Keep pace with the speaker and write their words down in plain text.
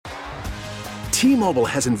T-Mobile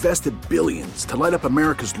has invested billions to light up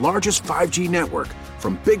America's largest 5G network,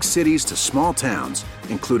 from big cities to small towns,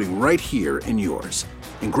 including right here in yours.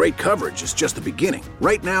 And great coverage is just the beginning.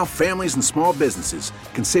 Right now, families and small businesses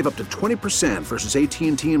can save up to 20% versus AT&T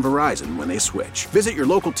and Verizon when they switch. Visit your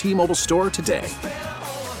local T-Mobile store today.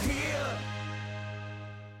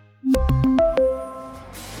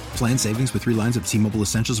 Plan savings with 3 lines of T-Mobile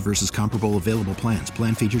Essentials versus comparable available plans.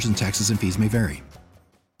 Plan features and taxes and fees may vary.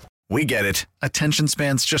 We get it. Attention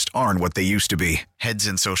spans just aren't what they used to be. Heads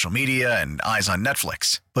in social media and eyes on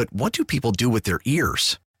Netflix. But what do people do with their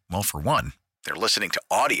ears? Well, for one, they're listening to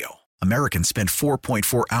audio. Americans spend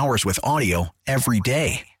 4.4 hours with audio every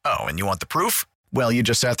day. Oh, and you want the proof? Well, you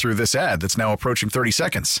just sat through this ad that's now approaching 30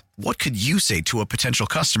 seconds. What could you say to a potential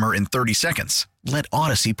customer in 30 seconds? Let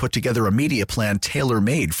Odyssey put together a media plan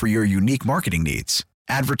tailor-made for your unique marketing needs.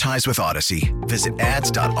 Advertise with Odyssey. Visit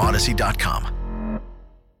ads.odyssey.com.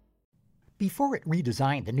 Before it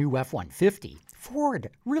redesigned the new F-150, Ford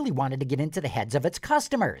really wanted to get into the heads of its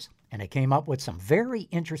customers, and it came up with some very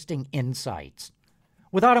interesting insights.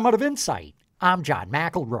 With Automotive Insight, I'm John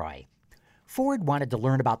McElroy. Ford wanted to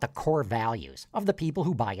learn about the core values of the people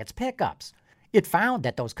who buy its pickups. It found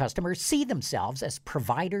that those customers see themselves as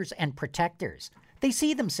providers and protectors. They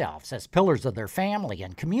see themselves as pillars of their family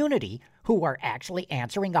and community who are actually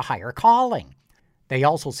answering a higher calling. They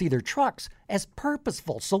also see their trucks as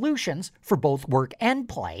purposeful solutions for both work and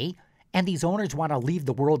play, and these owners want to leave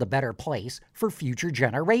the world a better place for future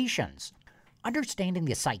generations. Understanding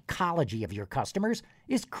the psychology of your customers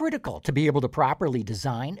is critical to be able to properly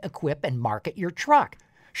design, equip, and market your truck.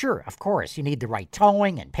 Sure, of course, you need the right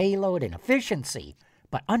towing and payload and efficiency,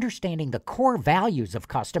 but understanding the core values of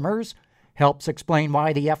customers helps explain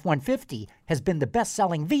why the F-150 has been the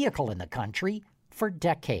best-selling vehicle in the country for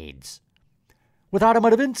decades. With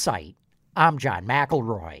Automotive Insight, I'm John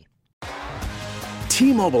McElroy.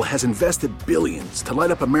 T-Mobile has invested billions to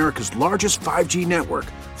light up America's largest 5G network,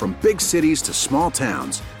 from big cities to small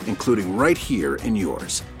towns, including right here in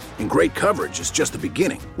yours. And great coverage is just the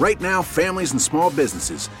beginning. Right now, families and small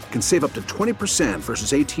businesses can save up to 20%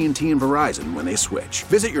 versus AT&T and Verizon when they switch.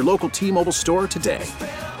 Visit your local T-Mobile store today.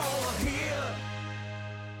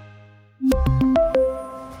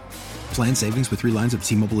 Plan savings with 3 lines of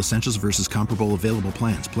T-Mobile Essentials versus comparable available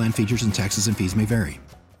plans. Plan features and taxes and fees may vary.